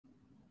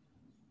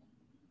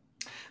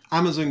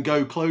Amazon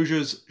Go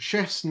closures,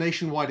 Chef's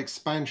nationwide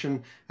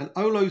expansion, and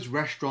Olo's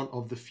restaurant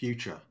of the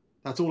future.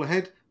 That's all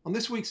ahead on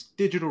this week's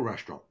Digital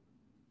Restaurant.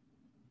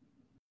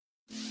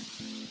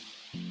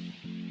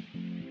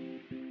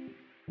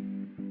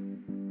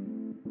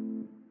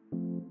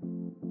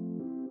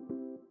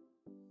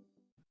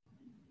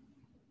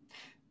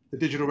 The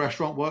Digital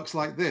Restaurant works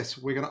like this.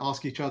 We're going to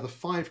ask each other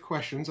 5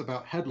 questions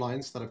about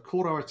headlines that have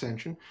caught our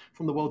attention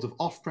from the worlds of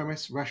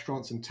off-premise,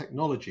 restaurants, and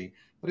technology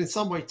that in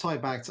some way tie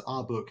back to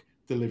our book,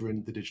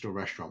 Delivering the Digital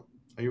Restaurant.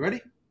 Are you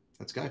ready?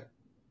 Let's go.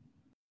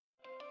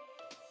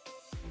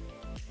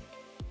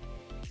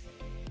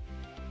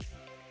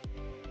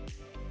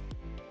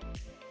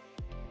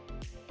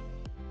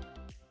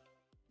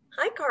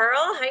 Hi,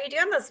 Carl. How are you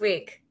doing this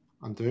week?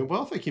 I'm doing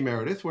well, thank you,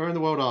 Meredith. Where in the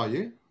world are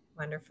you?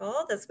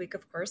 Wonderful. This week,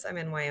 of course, I'm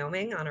in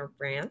Wyoming on a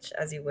ranch,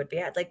 as you would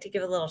be. I'd like to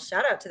give a little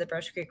shout out to the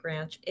Brush Creek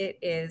Ranch. It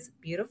is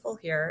beautiful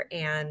here,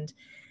 and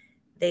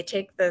they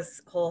take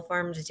this whole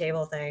farm to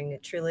table thing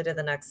truly to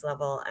the next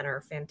level and are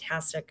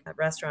fantastic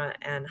restaurant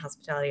and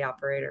hospitality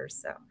operators.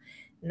 So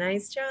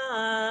nice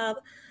job.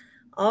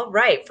 All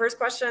right. First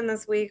question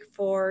this week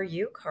for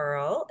you,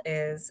 Carl,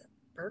 is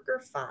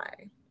BurgerFi.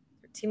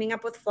 They're teaming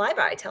up with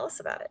FlyBy. Tell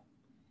us about it.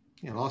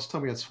 Yeah, last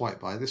time we had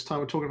SwipeBy. This time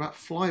we're talking about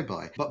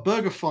FlyBy. But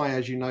BurgerFi,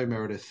 as you know,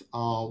 Meredith,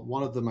 are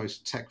one of the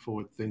most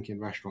tech-forward thinking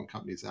restaurant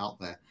companies out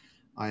there.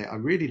 I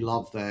really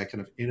love their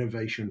kind of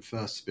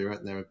innovation-first spirit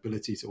and their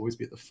ability to always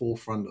be at the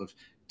forefront of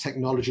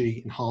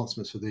technology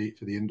enhancements for the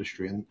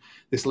industry. And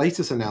this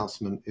latest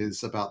announcement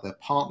is about their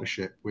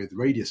partnership with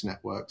Radius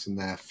Networks and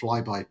their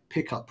FlyBy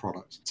pickup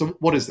product. So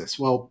what is this?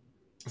 Well,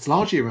 it's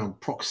largely around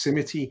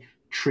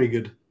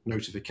proximity-triggered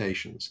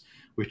notifications,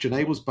 which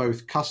enables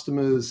both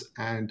customers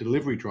and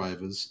delivery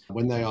drivers,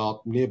 when they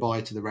are nearby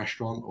to the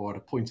restaurant or at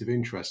a point of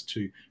interest,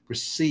 to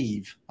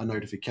receive a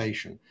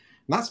notification. And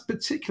that's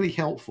particularly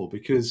helpful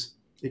because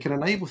it can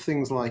enable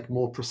things like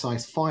more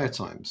precise fire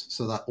times,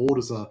 so that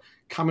orders are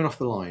coming off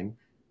the line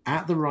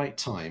at the right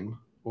time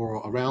or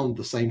around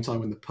the same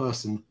time when the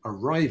person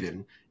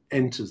arriving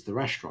enters the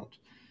restaurant.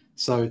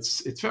 So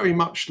it's very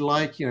much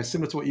like,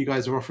 similar to what you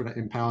guys are offering at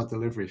Empowered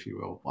Delivery, if you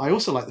will. I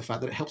also like the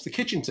fact that it helps the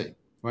kitchen team,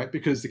 right?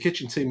 Because the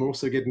kitchen team are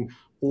also getting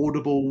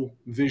audible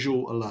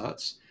visual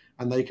alerts,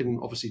 and they can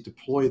obviously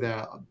deploy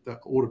their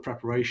order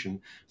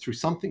preparation through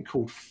something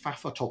called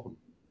FAFA-TOPM,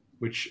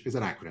 which is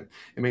an acronym.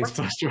 It means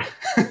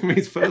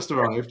first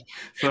arrived,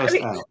 first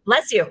out.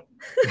 Bless you.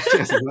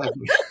 Yes,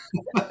 exactly.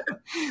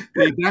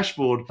 The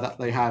dashboard that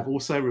they have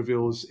also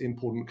reveals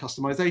important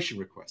customization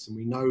requests. And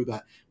we know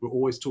that we're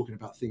always talking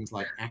about things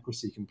like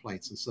accuracy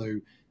complaints. And so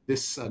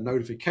this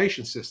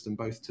notification system,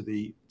 both to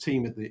the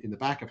team in the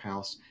back of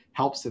house,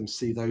 helps them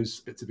see those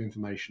bits of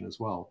information as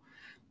well.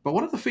 But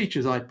one of the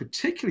features I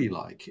particularly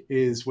like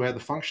is where the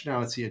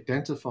functionality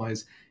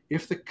identifies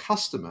if the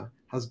customer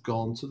has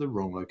gone to the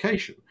wrong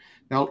location.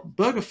 Now,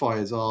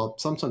 BurgerFis are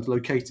sometimes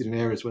located in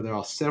areas where there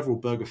are several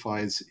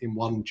BurgerFis in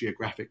one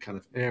geographic kind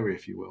of area,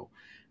 if you will.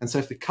 And so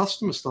if the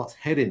customer starts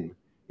heading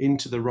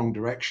into the wrong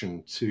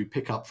direction to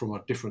pick up from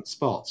a different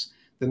spot,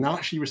 then they'll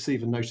actually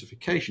receive a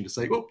notification to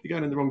say, oh, you're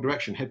going in the wrong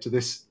direction, head to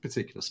this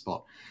particular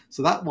spot.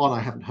 So that one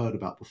I haven't heard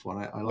about before.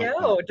 And I like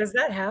that. Does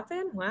that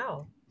happen?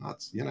 Wow.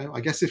 That's,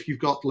 I guess if you've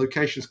got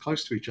locations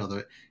close to each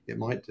other, it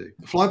might do.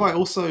 FlyBy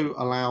also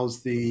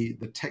allows the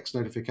text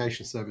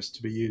notification service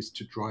to be used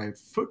to drive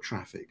foot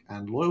traffic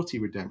and loyalty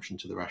redemption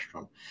to the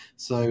restaurant.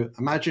 So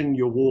imagine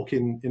you're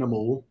walking in a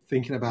mall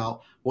thinking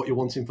about what you're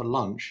wanting for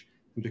lunch.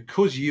 And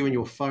because you and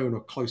your phone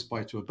are close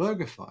by to a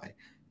BurgerFi,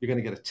 you're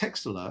going to get a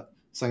text alert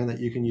saying that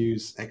you can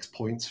use X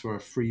points for a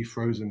free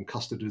frozen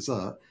custard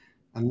dessert.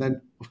 And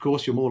then, of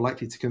course, you're more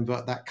likely to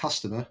convert that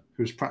customer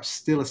who's perhaps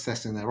still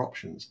assessing their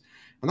options.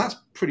 And that's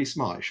pretty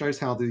smart. It shows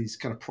how these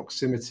kind of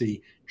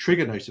proximity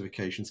trigger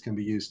notifications can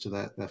be used to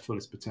their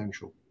fullest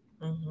potential.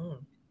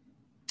 Mm-hmm.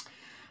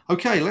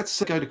 Okay,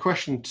 let's go to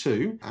question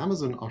 2.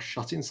 Amazon are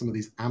shutting some of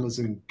these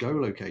Amazon Go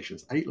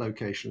locations, 8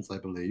 locations, I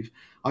believe.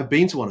 I've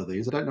been to one of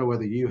these. I don't know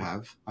whether you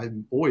have.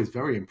 I'm always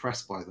very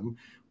impressed by them.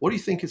 What do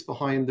you think is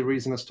behind the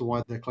reason as to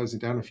why they're closing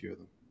down a few of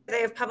them?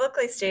 They have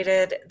publicly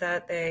stated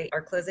that they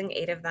are closing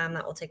 8 of them.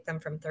 That will take them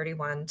from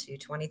 31 to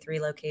 23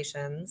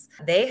 locations.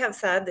 They have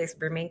said they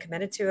remain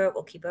committed to it,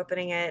 will keep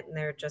opening it, and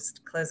they're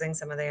just closing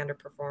some of the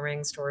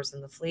underperforming stores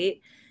in the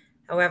fleet.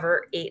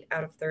 However, 8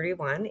 out of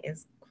 31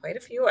 is quite a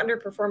few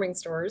underperforming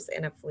stores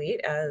in a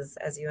fleet, as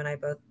you and I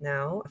both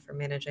know from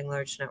managing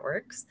large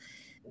networks.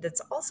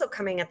 That's also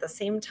coming at the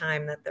same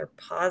time that they're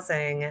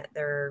pausing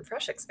their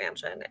fresh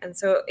expansion. And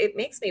so it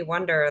makes me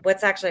wonder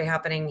what's actually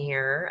happening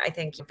here. I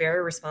think a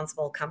very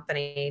responsible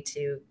company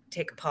to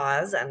take a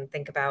pause and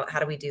think about how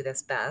do we do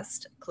this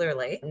best,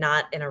 clearly,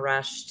 not in a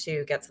rush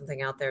to get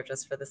something out there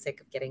just for the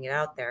sake of getting it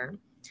out there.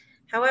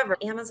 However,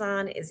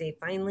 Amazon is a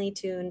finely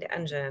tuned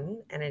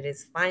engine, and it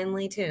is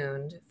finely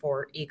tuned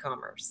for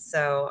e-commerce.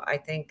 So I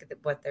think that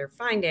what they're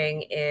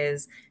finding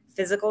is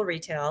physical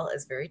retail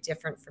is very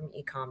different from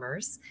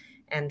e-commerce.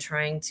 And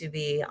trying to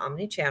be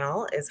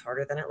omni-channel is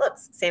harder than it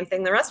looks. Same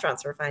thing the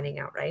restaurants are finding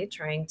out, right?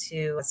 Trying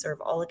to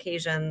serve all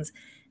occasions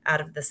out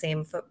of the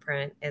same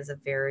footprint is a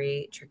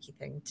very tricky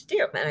thing to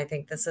do. And I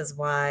think this is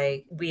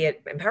why we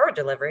at Empowered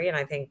Delivery, and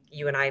I think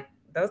you and I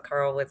both,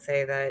 Carl, would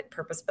say that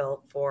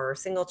purpose-built for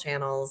single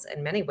channels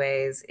in many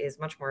ways is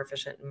much more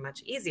efficient and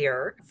much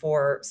easier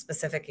for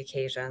specific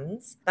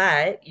occasions.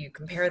 But you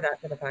compare that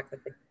to the fact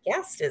that the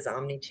guest is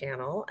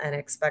omni-channel and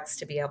expects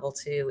to be able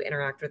to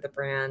interact with the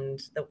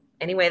brand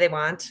any way they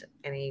want,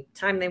 any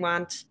time they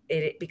want.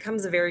 It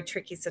becomes a very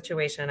tricky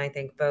situation, I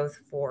think, both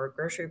for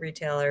grocery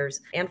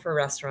retailers and for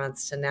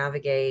restaurants to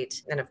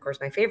navigate. And of course,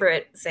 my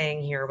favorite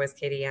saying here was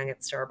Katie Young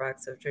at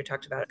Starbucks, which we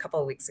talked about a couple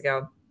of weeks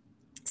ago,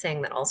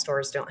 saying that all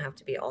stores don't have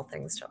to be all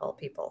things to all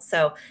people.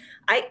 So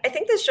I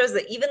think this shows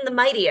that even the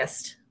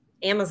mightiest,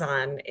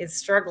 Amazon, is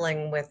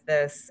struggling with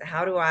this.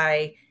 How do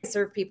I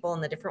serve people in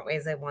the different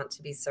ways I want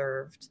to be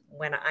served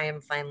when I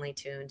am finely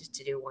tuned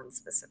to do one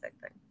specific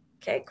thing?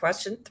 Okay,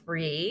 question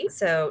 3.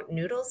 So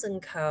Noodles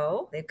 &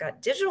 Co., they've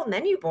got digital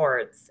menu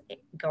boards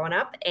going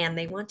up and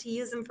they want to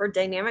use them for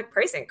dynamic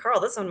pricing. Carl,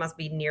 this one must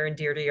be near and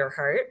dear to your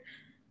heart.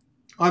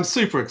 I'm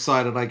super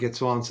excited I get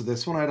to answer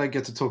this one. I don't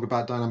get to talk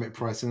about dynamic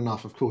pricing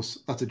enough. Of course,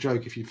 that's a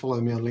joke. If you follow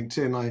me on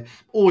LinkedIn, I'm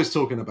always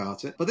talking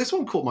about it. But this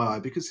one caught my eye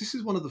because this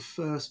is one of the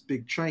first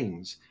big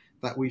chains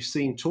that we've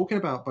seen talking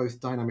about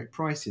both dynamic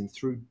pricing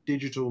through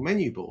digital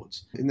menu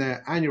boards. In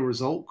their annual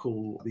result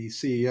call, the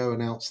CEO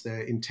announced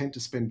their intent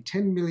to spend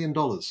 $10 million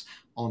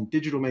on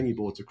digital menu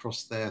boards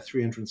across their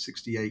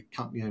 368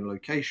 company-owned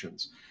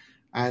locations.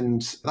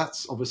 And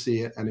that's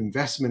obviously an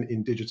investment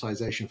in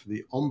digitization for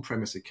the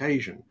on-premise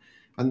occasion.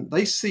 And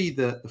they see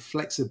the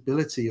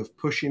flexibility of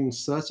pushing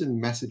certain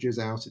messages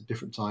out at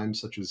different times,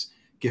 such as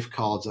gift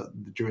cards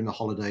during the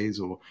holidays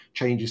or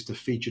changes to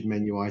featured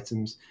menu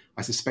items.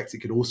 I suspect it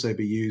could also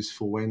be used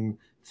for when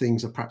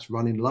things are perhaps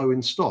running low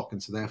in stock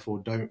and so therefore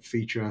don't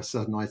feature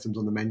certain items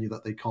on the menu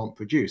that they can't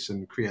produce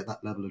and create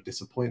that level of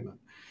disappointment.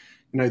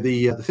 You know,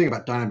 the thing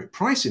about dynamic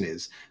pricing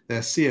is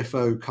their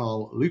CFO,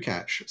 Carl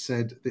Lukács,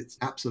 said it's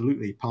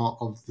absolutely part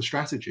of the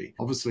strategy.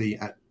 Obviously,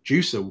 at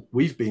Juicer,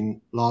 we've been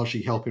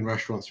largely helping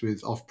restaurants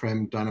with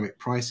off-prem dynamic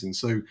pricing.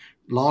 So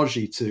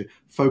largely to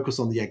focus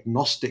on the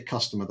agnostic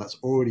customer that's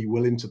already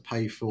willing to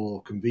pay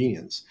for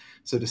convenience.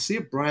 So to see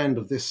a brand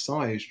of this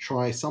size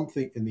try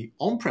something in the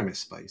on-premise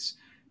space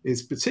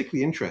is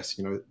particularly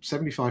interesting. You know,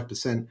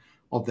 75%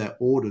 of their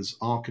orders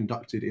are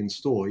conducted in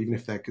store, even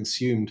if they're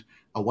consumed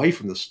away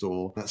from the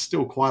store. That's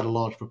still quite a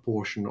large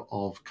proportion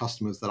of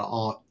customers that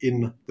are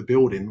in the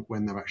building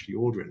when they're actually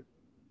ordering.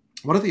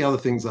 One of the other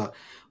things that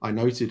I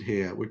noted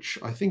here, which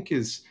I think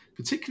is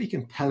particularly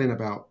compelling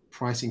about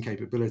pricing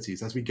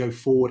capabilities as we go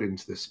forward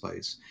into this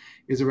space,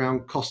 is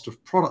around cost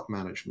of product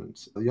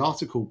management. The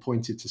article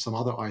pointed to some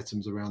other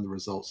items around the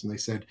results, and they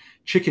said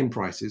chicken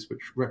prices,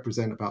 which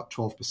represent about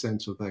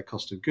 12% of their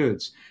cost of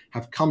goods,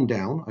 have come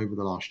down over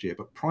the last year,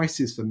 but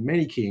prices for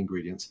many key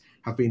ingredients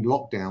have been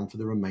locked down for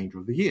the remainder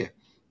of the year.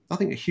 I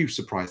think a huge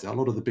surprise there. A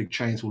lot of the big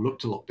chains will look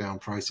to lock down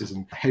prices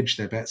and hedge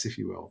their bets, if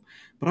you will.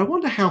 But I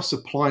wonder how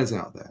suppliers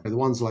out there, the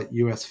ones like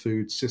US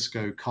Foods,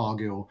 Cisco,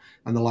 Cargill,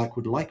 and the like,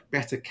 would like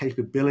better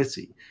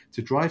capability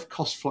to drive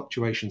cost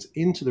fluctuations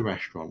into the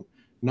restaurant,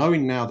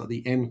 knowing now that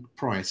the end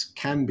price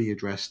can be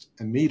addressed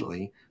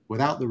immediately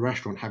without the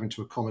restaurant having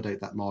to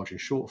accommodate that margin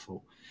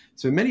shortfall.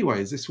 So in many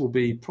ways, this will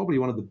be probably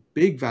one of the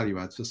big value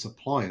adds for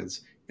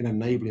suppliers in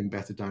enabling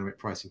better dynamic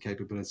pricing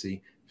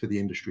capability for the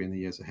industry in the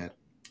years ahead.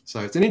 So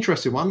it's an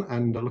interesting one,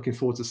 and looking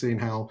forward to seeing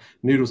how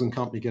Noodles &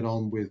 Company get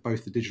on with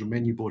both the digital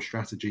menu board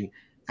strategy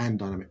and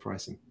dynamic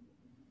pricing.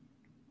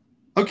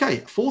 Okay,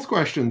 fourth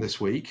question this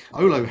week.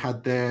 Olo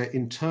had their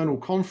internal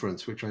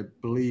conference, which I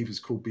believe is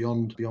called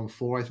Beyond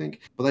 4, I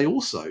think. But they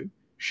also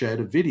shared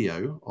a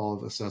video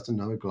of a certain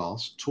Noah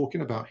Glass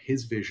talking about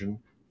his vision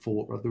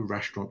for the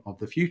restaurant of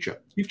the future.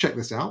 You've checked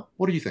this out.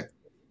 What do you think?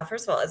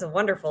 First of all, it's a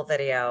wonderful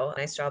video.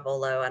 Nice job,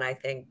 Olo. And I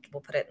think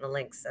we'll put it in the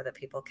links so that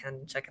people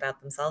can check it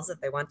out themselves if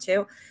they want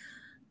to.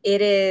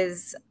 It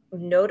is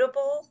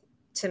notable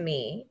to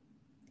me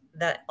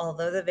that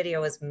although the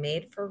video is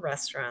made for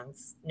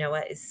restaurants,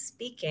 Noah is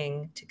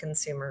speaking to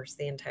consumers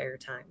the entire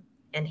time.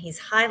 And he's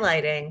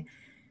highlighting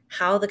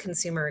how the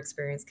consumer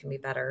experience can be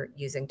better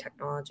using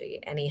technology.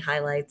 And he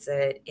highlights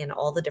it in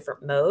all the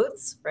different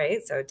modes,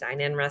 right? So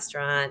dine-in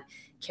restaurant,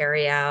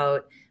 carry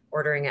out,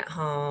 ordering at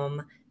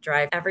home,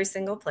 drive, every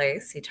single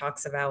place. He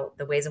talks about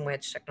the ways in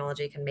which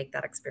technology can make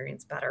that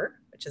experience better,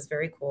 which is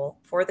very cool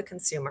for the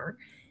consumer.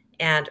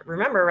 And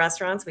remember,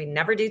 restaurants, we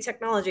never do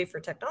technology for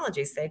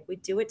technology's sake. We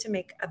do it to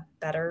make a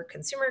better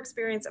consumer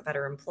experience, a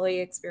better employee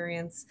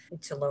experience,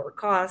 to lower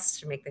costs,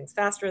 to make things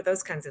faster,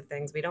 those kinds of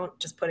things. We don't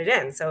just put it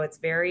in. So it's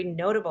very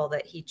notable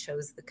that he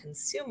chose the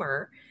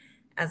consumer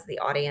as the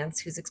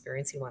audience whose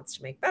experience he wants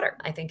to make better.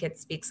 I think it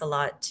speaks a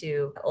lot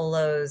to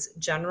Olo's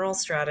general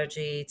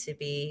strategy to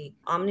be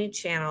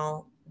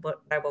omni-channel,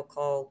 what I will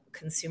call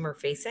consumer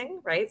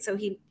facing, right? So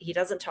he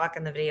doesn't talk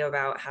in the video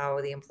about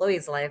how the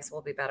employees' lives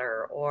will be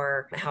better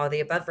or how the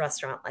above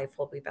restaurant life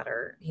will be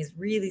better. He's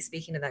really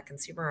speaking to that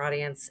consumer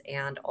audience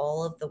and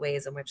all of the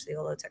ways in which the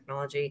Olo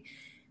technology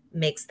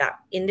makes that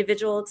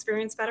individual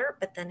experience better,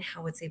 but then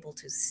how it's able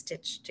to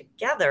stitch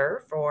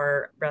together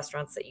for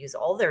restaurants that use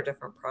all their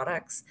different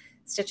products,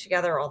 stitch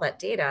together all that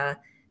data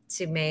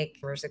to make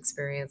customers'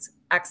 experience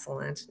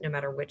excellent, no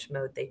matter which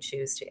mode they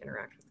choose to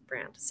interact with the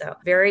brand. So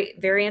very,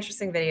 very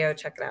interesting video.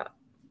 Check it out.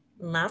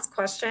 Last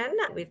question.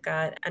 We've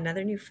got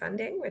another new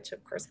funding, which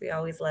of course we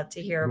always love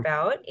to hear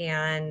about.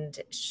 And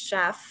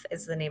Shef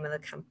is the name of the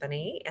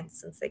company. And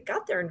since they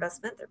got their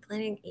investment, they're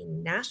planning a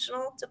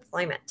national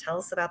deployment. Tell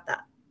us about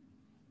that.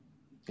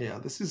 Yeah,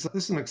 this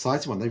is an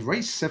exciting one. They've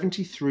raised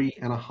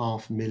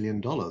 $73.5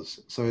 million.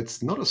 So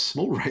it's not a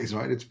small raise,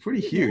 right? It's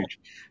pretty huge.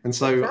 And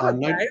so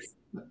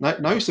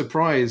no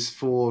surprise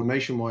for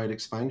nationwide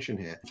expansion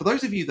here. For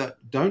those of you that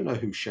don't know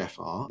who Shef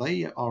are,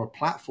 they are a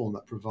platform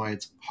that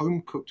provides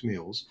home-cooked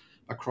meals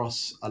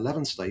across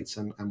 11 states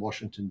and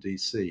Washington,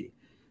 D.C.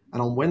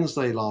 And on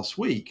Wednesday last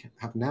week,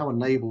 have now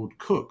enabled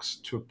cooks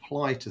to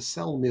apply to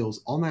sell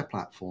meals on their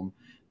platform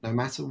no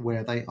matter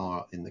where they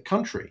are in the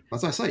country.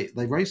 As I say,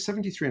 they raised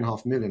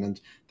 $73.5 million, and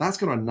that's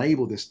going to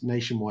enable this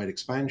nationwide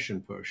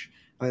expansion push.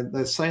 And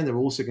they're saying they're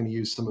also going to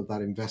use some of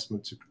that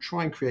investment to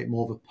try and create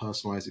more of a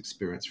personalized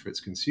experience for its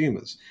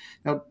consumers.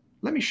 Now,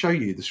 let me show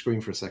you the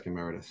screen for a second,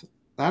 Meredith.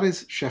 That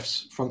is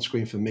Shef's front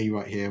screen for me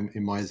right here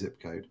in my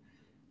zip code.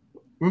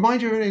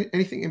 Remind you of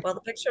anything? Well, the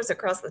pictures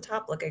across the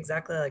top look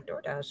exactly like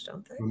DoorDash,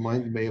 don't they?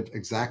 Remind me of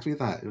exactly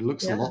that. It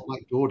looks a lot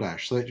like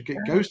DoorDash. So it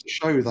goes to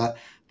show that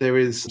there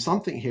is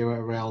something here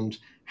around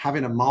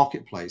having a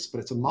marketplace, but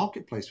it's a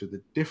marketplace with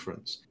a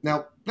difference.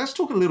 Now, let's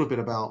talk a little bit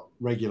about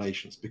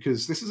regulations,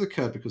 because this has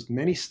occurred because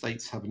many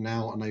states have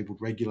now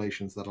enabled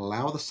regulations that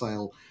allow the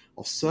sale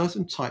of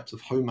certain types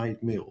of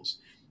homemade meals.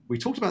 We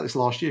talked about this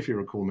last year, if you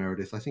recall,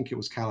 Meredith. I think it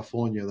was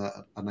California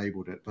that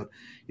enabled it. But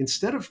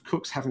instead of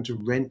cooks having to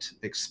rent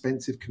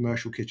expensive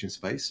commercial kitchen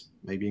space,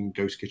 maybe in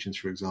ghost kitchens,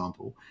 for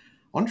example,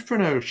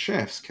 entrepreneurial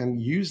chefs can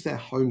use their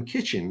home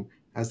kitchen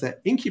as their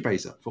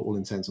incubator for all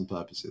intents and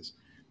purposes.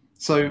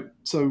 So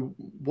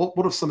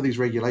what are some of these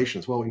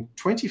regulations? Well, in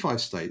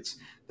 25 states,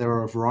 there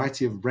are a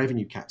variety of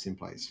revenue caps in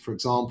place. For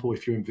example,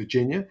 if you're in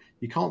Virginia,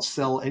 you can't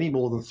sell any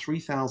more than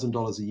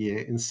 $3,000 a year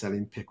in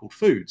selling pickled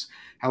foods.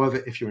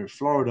 However, if you're in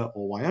Florida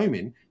or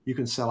Wyoming, you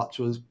can sell up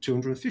to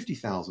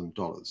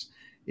 $250,000.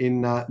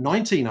 In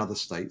 19 other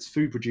states,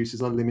 food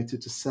producers are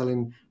limited to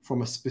selling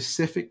from a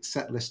specific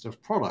set list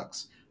of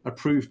products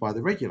approved by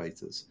the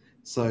regulators.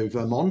 So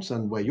Vermont,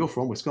 and where you're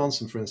from,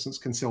 Wisconsin, for instance,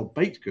 can sell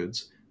baked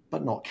goods,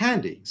 but not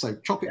candy. So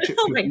chocolate chip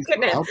cookies. Oh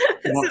my goodness,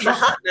 this is a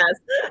hot mess.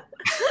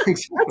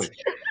 Exactly.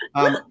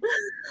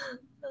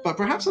 But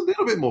perhaps a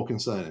little bit more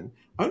concerning,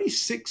 only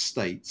 6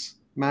 states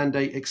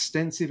mandate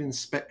extensive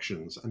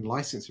inspections and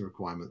licensing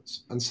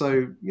requirements. And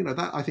so,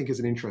 that I think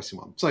is an interesting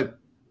one. So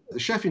the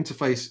Shef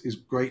interface is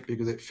great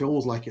because it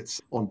feels like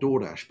it's on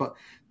DoorDash. But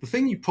the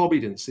thing you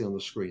probably didn't see on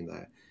the screen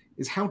there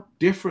is how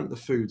different the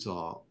foods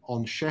are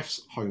on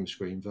Shef's home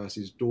screen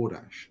versus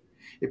DoorDash.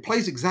 It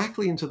plays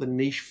exactly into the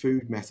niche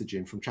food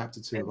messaging from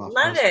chapter 2 of our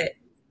Love it.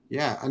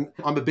 Yeah, and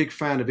I'm a big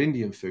fan of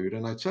Indian food,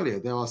 and I tell you,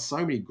 there are so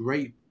many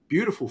great,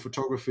 beautiful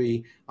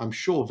photography, I'm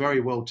sure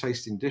very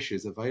well-tasting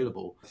dishes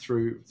available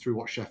through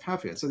what Shef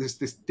have here. So there's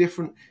this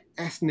different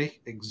ethnic,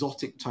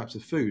 exotic types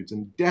of foods,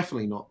 and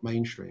definitely not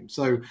mainstream.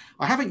 So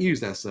I haven't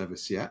used their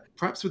service yet.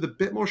 Perhaps with a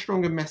bit more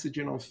stronger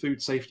messaging on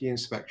food safety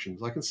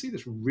inspections, I can see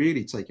this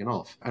really taking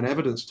off, and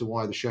evidence to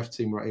why the Shef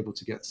team were able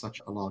to get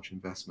such a large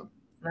investment.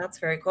 That's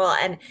very cool.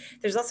 And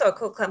there's also a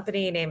cool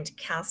company named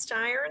Cast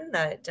Iron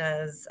that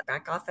does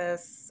back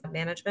office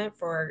management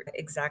for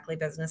exactly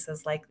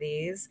businesses like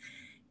these.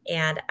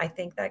 And I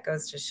think that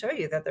goes to show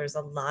you that there's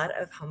a lot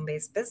of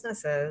home-based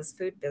businesses,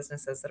 food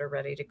businesses that are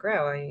ready to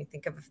grow. I mean, you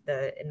think of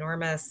the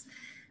enormous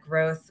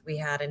growth we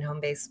had in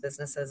home-based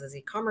businesses as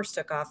e-commerce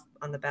took off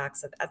on the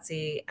backs of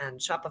Etsy and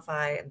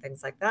Shopify and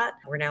things like that.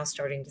 We're now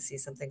starting to see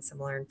something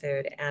similar in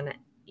food. And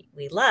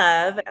we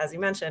love, as you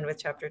mentioned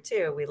with chapter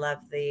 2, we love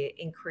the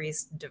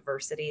increased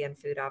diversity in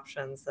food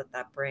options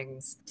that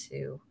brings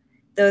to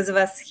those of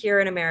us here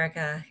in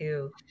America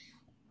who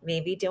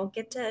maybe don't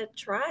get to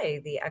try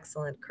the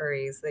excellent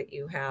curries that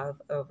you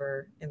have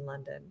over in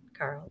London,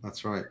 Carl.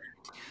 That's right.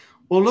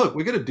 Well, look,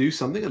 we're going to do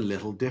something a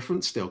little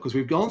different still, because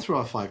we've gone through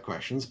our 5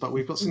 questions, but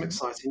we've got some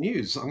exciting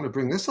news. I'm going to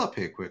bring this up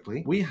here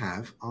quickly. We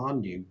have our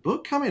new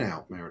book coming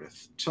out,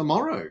 Meredith,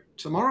 tomorrow.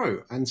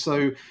 And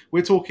so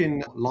we're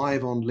talking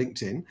live on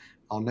LinkedIn,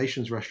 our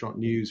Nation's Restaurant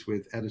News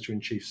with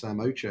Editor-in-Chief Sam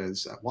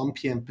Ochez at 1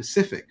 p.m.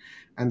 Pacific.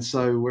 And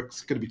so we're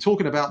going to be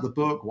talking about the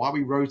book, why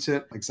we wrote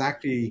it,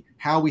 exactly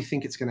how we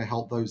think it's going to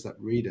help those that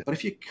read it. But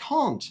if you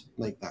can't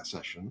make that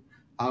session,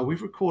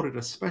 we've recorded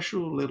a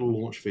special little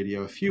launch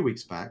video a few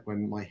weeks back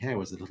when my hair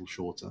was a little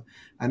shorter.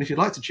 And if you'd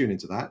like to tune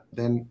into that,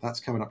 then that's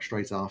coming up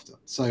straight after.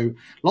 So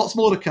lots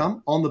more to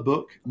come on the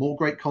book, more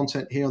great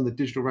content here on the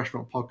Digital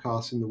Restaurant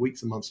Podcast in the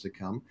weeks and months to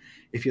come.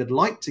 If you'd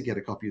like to get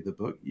a copy of the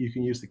book, you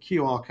can use the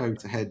QR code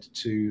to head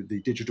to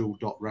the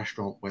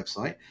digital.restaurant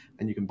website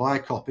and you can buy a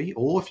copy.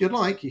 Or if you'd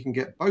like, you can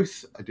get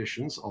both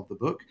editions of the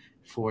book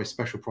for a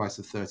special price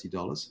of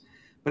 $30.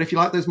 But if you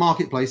like those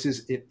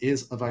marketplaces, it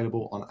is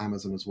available on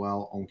Amazon as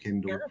well, on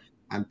Kindle. Yeah.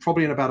 And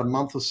probably in about a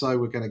month or so,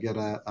 we're going to get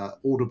a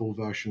Audible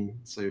version.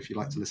 So if you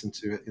like to listen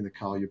to it in the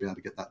car, you'll be able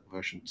to get that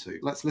version too.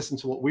 Let's listen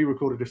to what we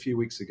recorded a few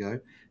weeks ago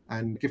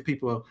and give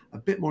people a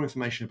bit more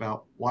information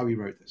about why we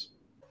wrote this.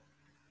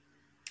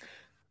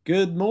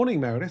 Good morning,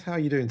 Meredith. How are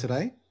you doing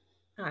today?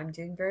 I'm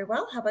doing very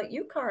well. How about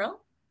you,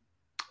 Carl?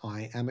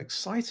 I am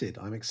excited.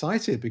 I'm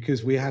excited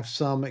because we have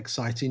some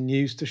exciting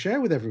news to share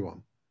with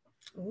everyone.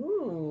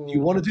 Ooh. Do you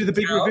want to do the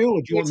big reveal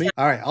or do you want me?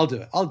 All right, I'll do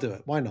it. I'll do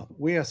it. Why not?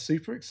 We are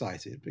super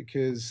excited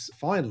because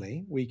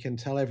finally we can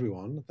tell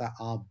everyone that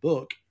our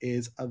book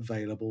is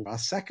available. Our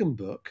second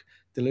book,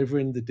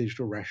 Delivering the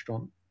Digital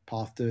Restaurant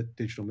Path to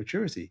Digital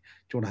Maturity.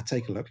 Do you want to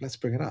take a look? Let's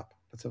bring it up.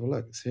 Let's have a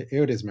look.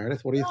 Here it is,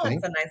 Meredith. What do you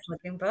think? It's a nice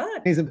looking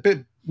book. Needs a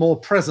bit more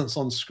presence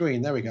on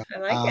screen. There we go. I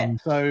like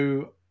it.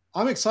 So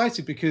I'm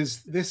excited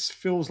because this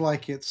feels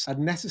like it's a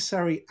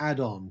necessary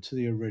add-on to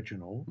the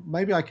original.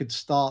 Maybe I could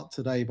start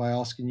today by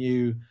asking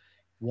you,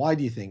 why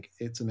do you think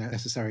it's a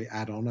necessary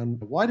add-on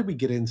and why did we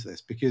get into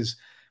this? Because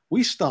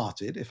we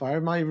started, if I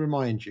may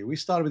remind you, we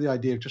started with the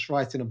idea of just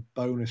writing a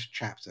bonus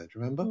chapter, do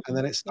you remember? And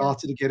then it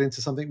started to get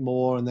into something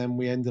more and then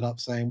we ended up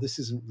saying, this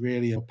isn't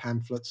really a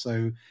pamphlet,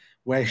 so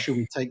where should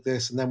we take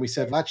this? And then we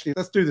said, well, actually,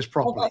 let's do this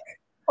properly.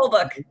 Whole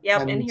book.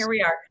 Yep. And here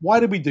we are. Why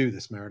did we do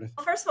this, Meredith?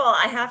 Well, first of all,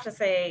 I have to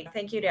say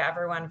thank you to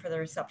everyone for the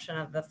reception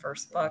of the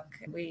first book.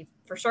 We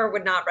for sure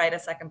would not write a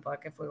second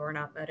book if we were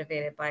not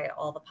motivated by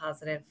all the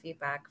positive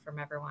feedback from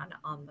everyone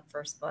on the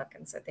first book.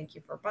 And so thank you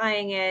for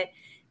buying it.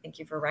 Thank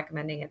you for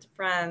recommending it to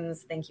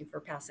friends. Thank you for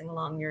passing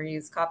along your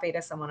used copy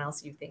to someone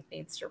else you think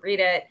needs to read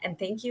it. And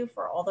thank you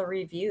for all the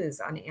reviews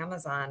on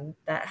Amazon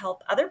that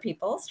help other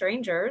people,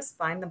 strangers,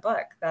 find the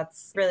book.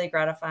 That's really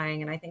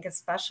gratifying. And I think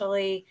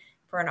especially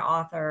for an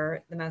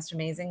author, the most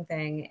amazing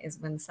thing is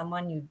when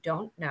someone you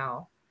don't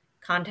know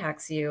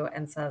contacts you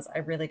and says, I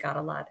really got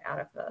a lot out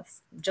of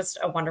this. Just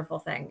a wonderful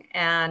thing.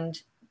 And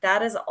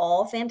that is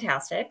all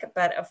fantastic.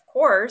 But of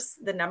course,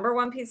 the number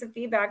one piece of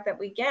feedback that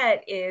we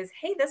get is,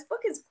 hey, this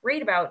book is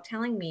great about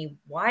telling me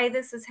why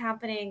this is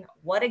happening,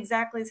 what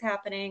exactly is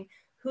happening,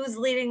 who's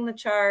leading the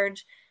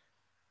charge.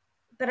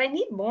 But I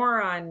need more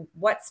on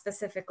what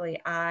specifically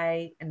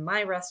I and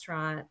my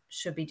restaurant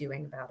should be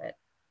doing about it.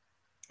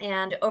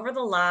 And over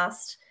the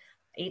last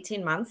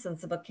 18 months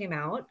since the book came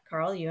out,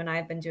 Carl, you and I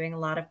have been doing a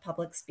lot of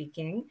public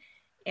speaking.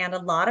 And a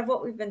lot of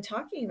what we've been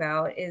talking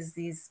about is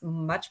these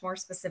much more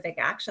specific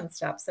action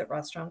steps that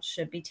restaurants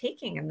should be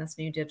taking in this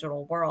new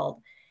digital world.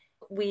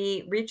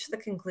 We reached the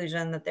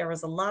conclusion that there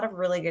was a lot of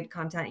really good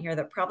content here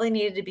that probably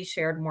needed to be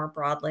shared more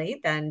broadly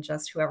than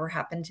just whoever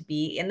happened to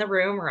be in the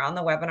room or on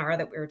the webinar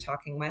that we were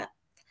talking with.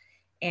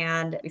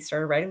 And we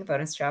started writing the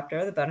bonus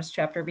chapter. The bonus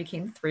chapter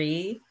became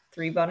three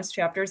bonus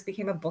chapters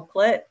became a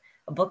booklet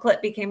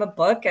became a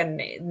book,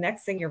 and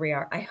next thing, here we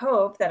are. I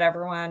hope that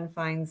everyone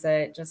finds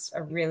it just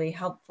a really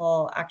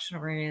helpful,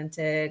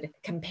 action-oriented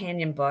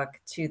companion book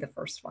to the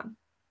first one.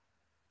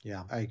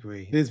 Yeah, I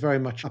agree. It is very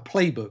much a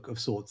playbook of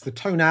sorts. The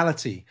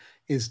tonality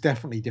is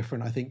definitely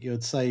different. I think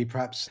you'd say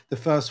perhaps the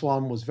first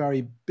one was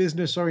very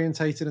business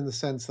orientated in the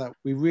sense that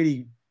we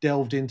really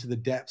delved into the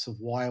depths of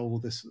why all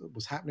this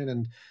was happening,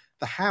 and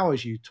the how,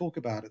 as you talk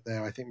about it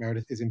there, I think,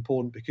 Meredith, is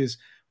important because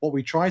what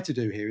we try to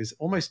do here is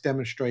almost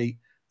demonstrate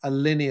a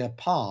linear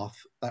path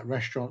that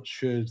restaurants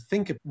should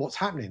think of what's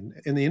happening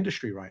in the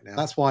industry right now.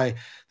 That's why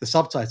the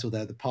subtitle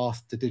there, The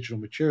Path to Digital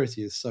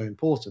Maturity, is so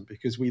important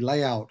because we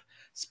lay out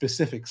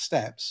specific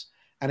steps.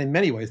 And in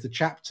many ways, the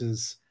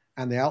chapters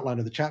and the outline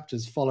of the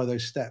chapters follow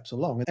those steps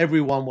along. And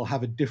everyone will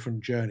have a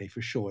different journey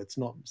for sure. It's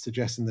not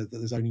suggesting that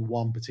there's only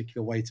one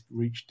particular way to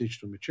reach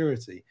digital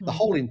maturity. Mm-hmm. The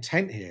whole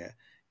intent here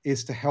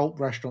is to help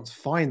restaurants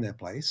find their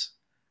place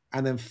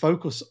and then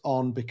focus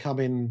on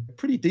becoming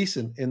pretty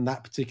decent in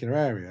that particular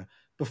area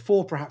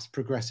before perhaps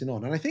progressing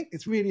on. And I think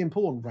it's really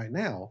important right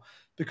now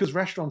because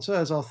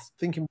restaurateurs are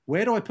thinking,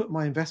 where do I put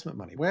my investment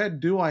money? Where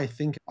do I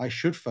think I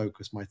should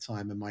focus my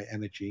time and my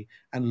energy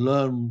and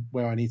learn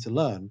where I need to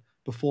learn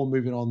before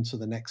moving on to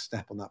the next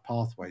step on that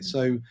pathway? Mm-hmm.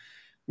 So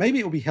maybe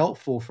it will be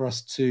helpful for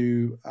us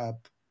to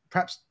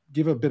perhaps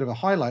give a bit of a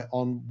highlight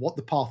on what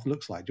the path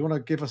looks like. Do you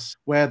want to give us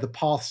where the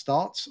path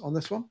starts on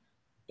this one?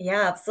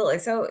 Yeah, absolutely.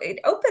 So it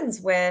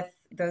opens with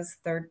those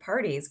third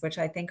parties, which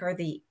I think are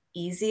the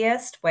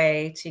easiest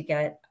way to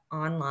get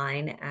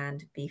online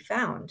and be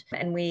found.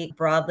 And we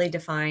broadly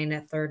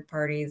define third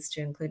parties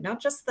to include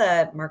not just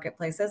the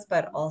marketplaces,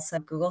 but also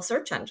Google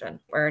search engine,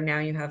 where now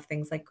you have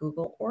things like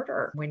Google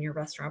Order when your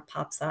restaurant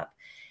pops up.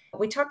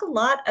 We talk a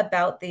lot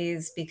about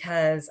these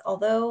because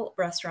although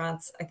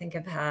restaurants, I think,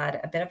 have had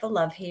a bit of a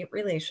love-hate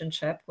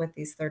relationship with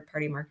these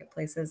third-party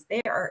marketplaces,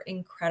 they are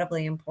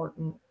incredibly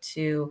important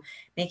to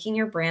making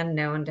your brand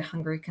known to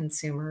hungry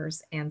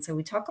consumers. And so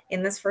we talk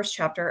in this first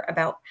chapter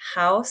about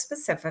how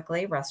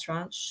specifically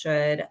restaurants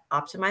should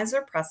optimize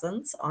their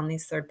presence on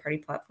these third-party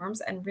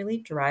platforms and really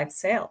drive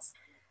sales.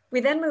 We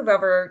then move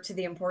over to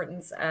the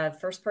importance of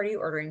first-party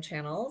ordering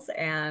channels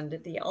and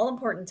the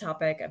all-important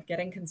topic of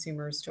getting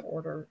consumers to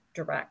order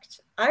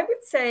direct. I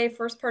would say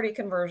first-party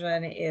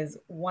conversion is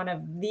one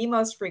of the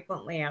most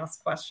frequently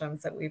asked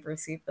questions that we've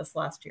received this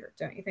last year.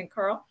 Don't you think,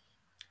 Carl?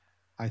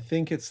 I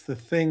think it's the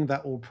thing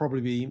that will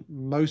probably be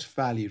most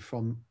valued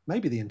from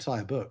maybe the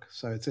entire book.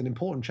 So it's an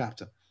important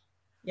chapter.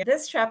 Yeah,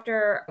 this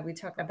chapter, we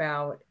talk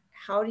about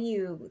how do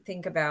you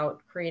think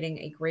about creating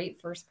a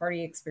great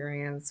first-party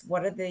experience?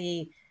 What are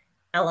the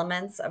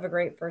elements of a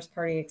great first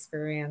party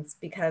experience?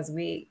 Because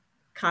we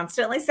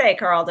constantly say,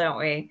 Carl, don't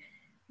we,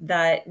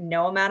 that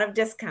no amount of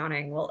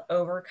discounting will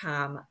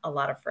overcome a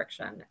lot of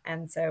friction.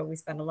 And so we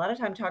spend a lot of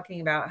time talking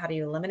about how do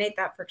you eliminate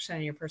that friction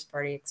in your first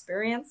party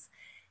experience.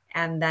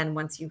 And then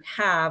once you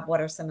have,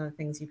 what are some of the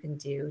things you can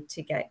do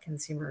to get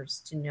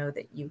consumers to know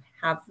that you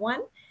have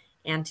one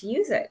and to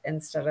use it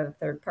instead of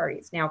third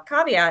parties? Now,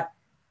 caveat,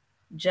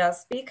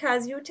 just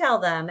because you tell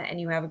them and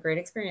you have a great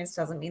experience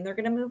doesn't mean they're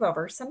going to move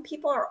over. Some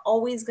people are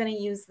always going to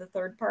use the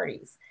third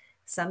parties.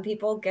 Some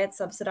people get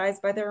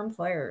subsidized by their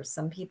employers.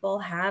 Some people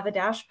have a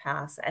dash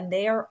pass and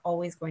they are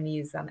always going to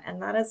use them.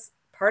 And that is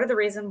part of the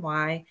reason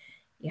why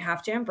you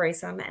have to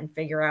embrace them and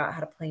figure out how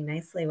to play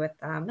nicely with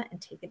them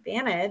and take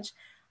advantage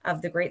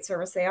of the great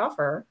service they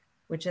offer,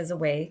 which is a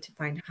way to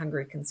find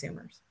hungry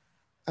consumers.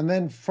 And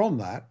then from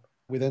that,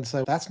 we then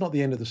say that's not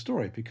the end of the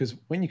story, because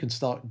when you can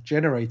start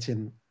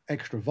generating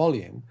extra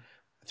volume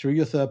through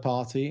your third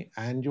party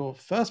and your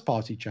first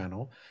party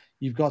channel,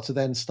 you've got to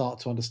then start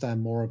to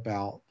understand more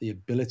about the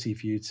ability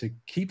for you to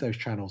keep those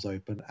channels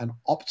open and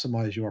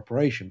optimize your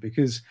operation.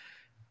 Because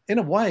in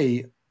a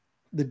way,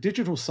 the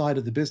digital side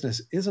of the business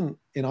isn't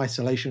in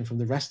isolation from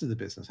the rest of the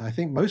business. I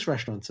think most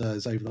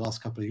restaurateurs over the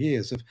last couple of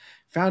years have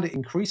found it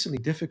increasingly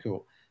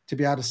difficult to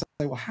be able to say,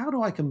 well, how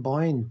do I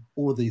combine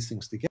all of these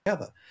things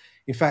together?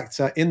 In fact,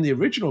 in the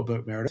original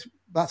book, Meredith,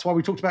 that's why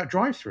we talked about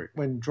drive-through.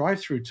 When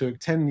drive-through took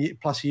 10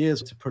 plus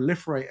years to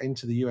proliferate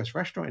into the US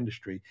restaurant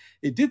industry,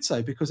 it did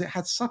so because it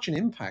had such an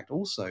impact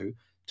also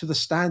to the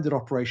standard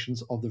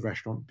operations of the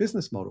restaurant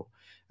business model.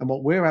 And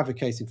what we're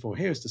advocating for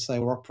here is to say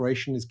our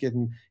operation is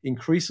getting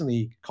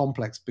increasingly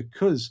complex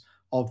because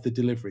of the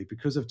delivery,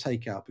 because of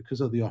takeout,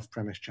 because of the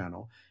off-premise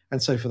channel.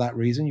 And so for that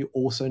reason, you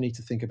also need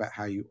to think about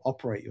how you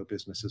operate your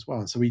business as well.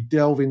 And so we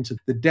delve into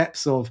the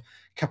depths of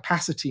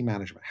capacity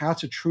management, how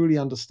to truly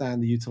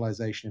understand the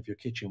utilization of your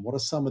kitchen. What are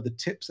some of the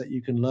tips that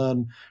you can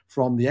learn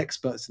from the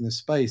experts in this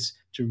space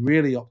to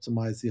really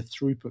optimize the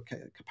throughput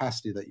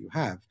capacity that you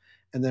have?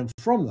 And then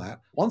from that,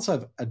 once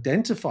I've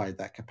identified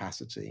that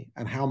capacity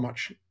and how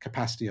much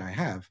capacity I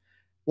have,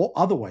 what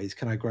other ways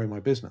can I grow my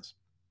business?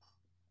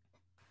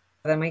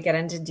 Then we get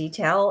into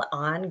detail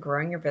on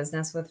growing your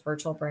business with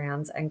virtual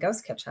brands and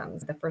ghost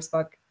kitchens. The first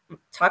book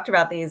talked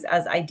about these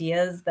as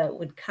ideas that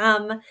would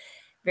come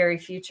very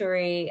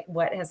future-y.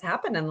 What has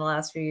happened in the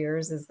last few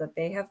years is that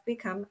they have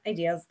become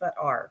ideas that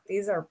are.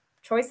 These are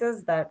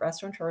choices that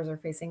restaurateurs are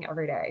facing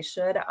every day.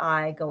 Should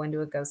I go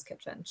into a ghost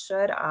kitchen?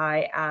 Should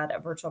I add a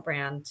virtual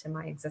brand to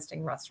my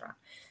existing restaurant?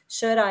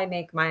 Should I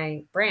make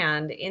my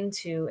brand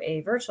into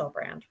a virtual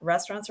brand?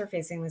 Restaurants are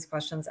facing these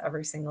questions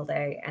every single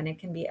day, and it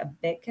can be a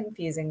bit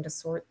confusing to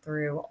sort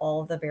through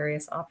all the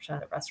various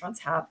options that restaurants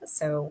have.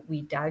 So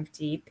we dive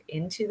deep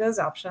into those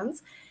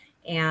options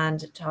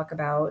and talk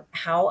about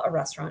how a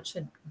restaurant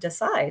should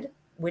decide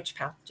which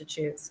path to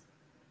choose.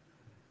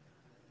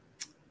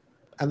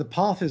 And the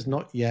path is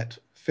not yet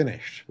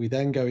finished. We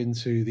then go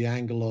into the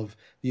angle of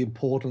the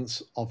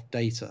importance of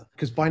data.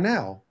 Because by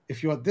now,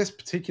 if you're at this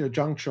particular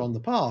juncture on the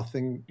path,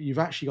 then you've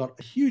actually got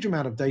a huge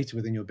amount of data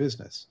within your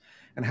business.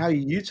 And how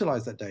you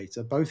utilize that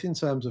data, both in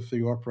terms of for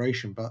your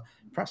operation, but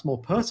perhaps more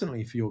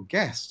personally for your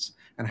guests,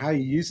 and how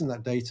you're using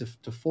that data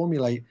to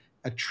formulate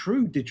a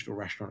true digital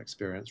restaurant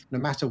experience, no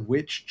matter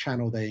which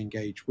channel they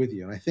engage with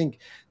you. And I think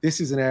this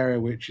is an area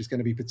which is going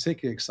to be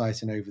particularly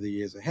exciting over the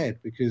years ahead,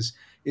 because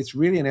it's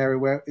really an area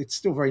where it's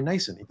still very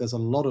nascent. There's a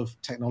lot of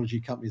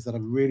technology companies that are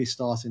really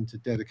starting to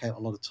dedicate a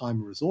lot of time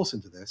and resource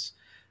into this.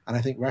 And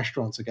I think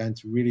restaurants are going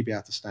to really be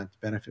able to stand to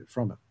benefit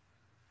from it.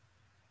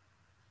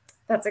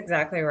 That's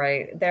exactly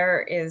right.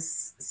 There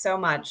is so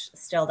much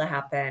still to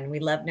happen. We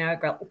love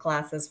Noah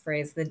Glass's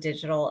phrase, the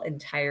digital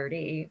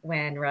entirety,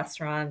 when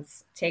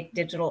restaurants take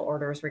digital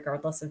orders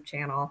regardless of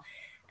channel.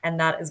 And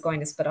that is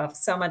going to spit off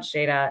so much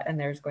data, and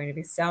there's going to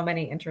be so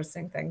many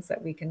interesting things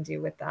that we can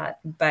do with that.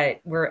 But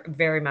we're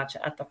very much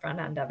at the front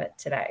end of it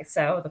today.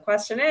 So the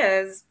question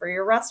is, for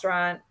your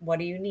restaurant, what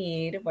do you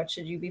need? What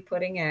should you be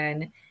putting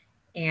in?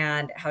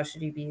 And how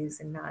should you be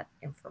using that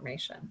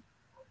information?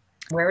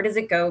 Where does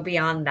it go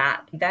beyond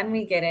that? Then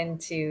we get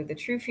into the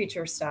true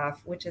future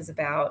stuff, which is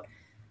about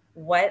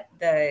what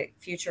the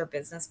future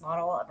business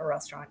model of a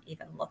restaurant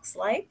even looks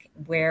like,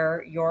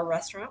 where your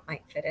restaurant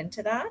might fit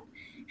into that,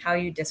 how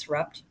you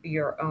disrupt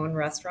your own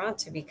restaurant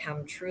to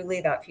become truly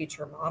that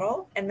future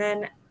model, and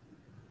then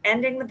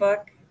ending the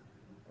book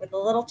with a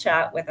little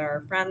chat with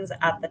our friends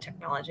at the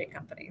technology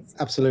companies.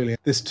 Absolutely.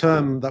 This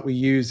term that we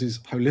use is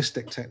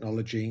holistic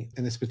technology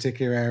in this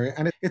particular area.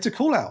 And it's a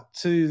call out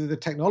to the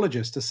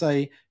technologists to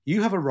say,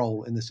 you have a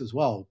role in this as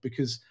well,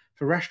 because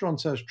for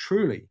restaurateurs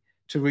truly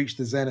to reach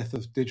the zenith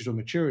of digital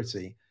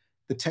maturity,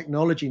 the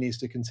technology needs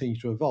to continue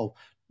to evolve,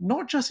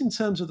 not just in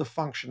terms of the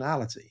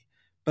functionality,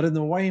 but in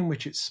the way in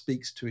which it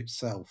speaks to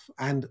itself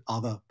and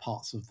other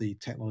parts of the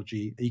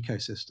technology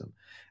ecosystem.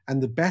 And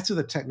the better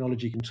the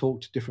technology can talk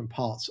to different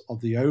parts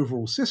of the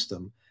overall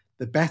system,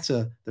 the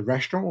better the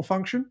restaurant will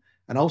function,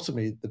 and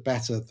ultimately the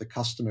better the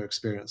customer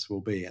experience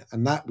will be.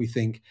 And that, we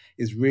think,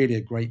 is really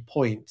a great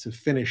point to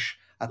finish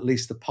at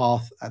least the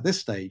path at this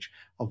stage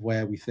of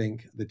where we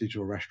think the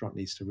digital restaurant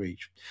needs to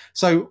reach.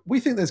 So we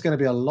think there's going to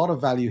be a lot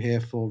of value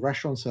here for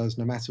restaurateurs,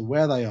 no matter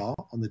where they are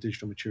on the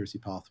digital maturity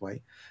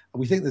pathway. And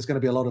we think there's going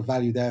to be a lot of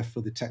value there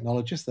for the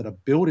technologists that are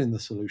building the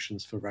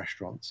solutions for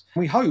restaurants.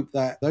 We hope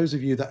that those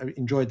of you that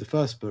enjoyed the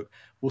first book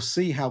will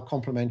see how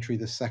complementary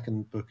the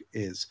second book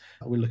is.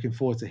 We're looking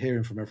forward to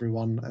hearing from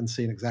everyone and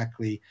seeing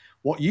exactly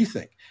what you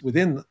think.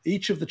 Within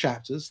each of the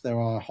chapters, there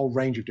are a whole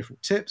range of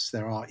different tips.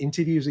 There are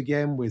interviews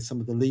again with some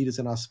of the leaders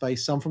in our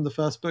space, some from the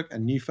first book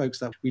and new folks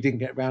that we didn't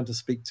get around to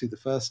speak to the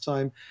first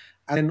time.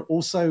 And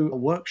also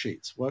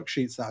worksheets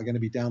that are going to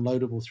be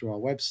downloadable through our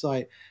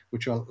website,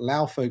 which will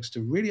allow folks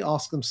to really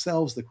ask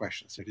themselves the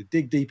questions, so to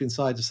dig deep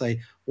inside to say,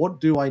 what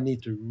do I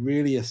need to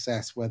really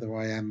assess whether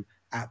I am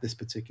at this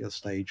particular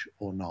stage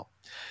or not?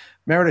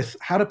 Meredith,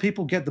 how do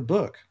people get the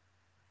book?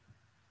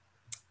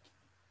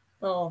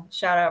 Little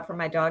shout out from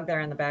my dog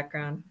there in the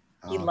background.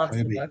 He loves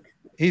the book.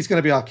 He's going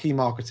to be our key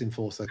marketing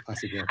force, I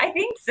suggest. I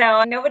think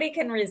so. Nobody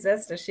can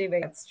resist a Shiba.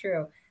 It's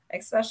true,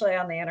 especially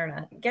on the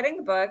internet. Getting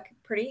the book,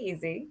 pretty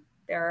easy.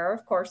 There are,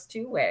 of course,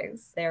 two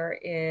ways. There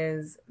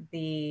is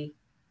the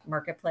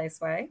marketplace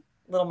way,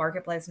 little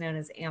marketplace known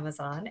as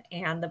Amazon,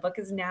 and the book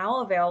is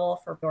now available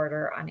for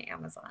order on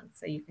Amazon.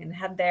 So you can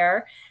head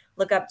there,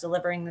 look up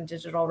Delivering the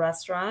Digital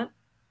Restaurant.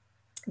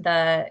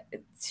 The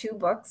two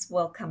books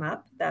will come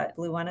up. That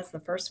blue one is the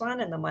first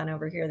one, and the one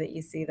over here that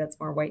you see that's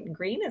more white and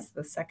green is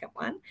the second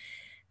one,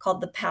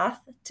 called The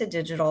Path to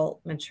Digital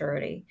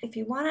Maturity. If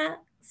you want to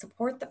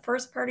support the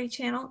first party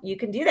channel, you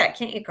can do that,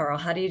 can't you, Carl?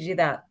 How do you do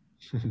that?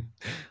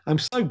 I'm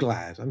so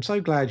glad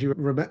you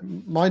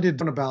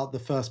reminded about the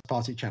first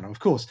party channel. Of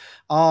course,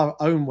 our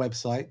own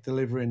website,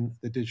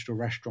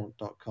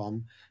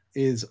 deliveringthedigitalrestaurant.com,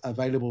 is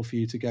available for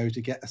you to go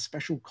to get a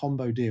special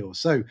combo deal.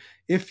 So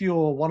if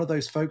you're one of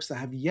those folks that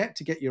have yet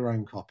to get your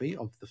own copy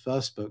of the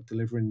first book,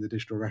 Delivering the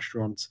Digital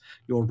Restaurant,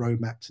 Your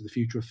Roadmap to the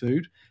Future of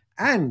Food,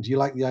 and you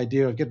like the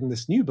idea of getting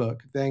this new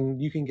book, then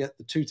you can get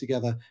the two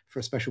together for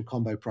a special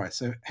combo price.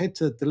 So head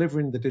to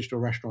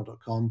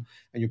deliveringthedigitalrestaurant.com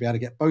and you'll be able to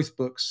get both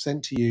books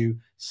sent to you,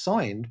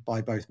 signed by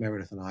both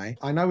Meredith and I.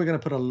 I know we're going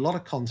to put a lot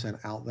of content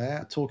out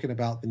there talking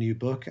about the new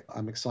book.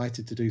 I'm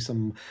excited to do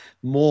some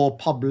more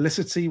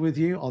publicity with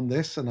you on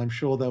this, and I'm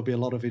sure there'll be a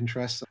lot of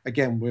interest.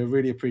 Again, we're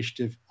really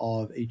appreciative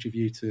of each of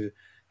you to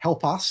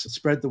help us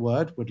spread the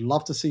word. We'd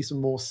love to see some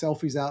more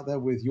selfies out there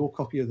with your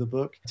copy of the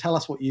book. Tell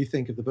us what you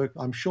think of the book.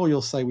 I'm sure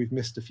you'll say we've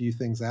missed a few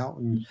things out.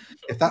 And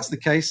if that's the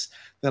case,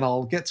 then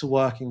I'll get to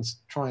work and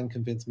try and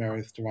convince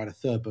Meredith to write a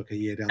third book a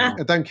year down the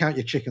road. Don't count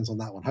your chickens on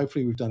that one.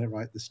 Hopefully we've done it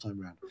right this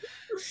time around.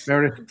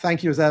 Meredith,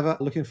 thank you as ever.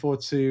 Looking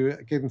forward to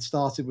getting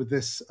started with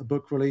this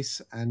book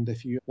release. And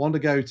if you want to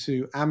go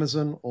to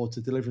Amazon or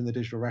to Delivering the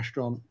Digital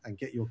Restaurant and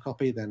get your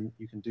copy, then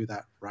you can do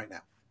that right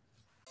now.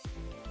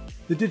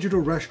 The Digital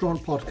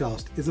Restaurant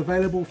Podcast is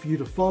available for you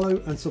to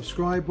follow and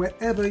subscribe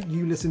wherever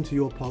you listen to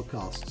your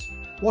podcasts.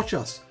 Watch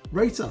us,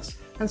 rate us,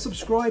 and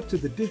subscribe to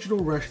The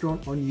Digital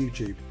Restaurant on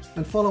YouTube,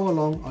 and follow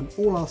along on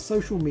all our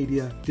social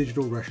media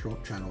digital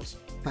restaurant channels.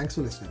 Thanks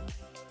for listening.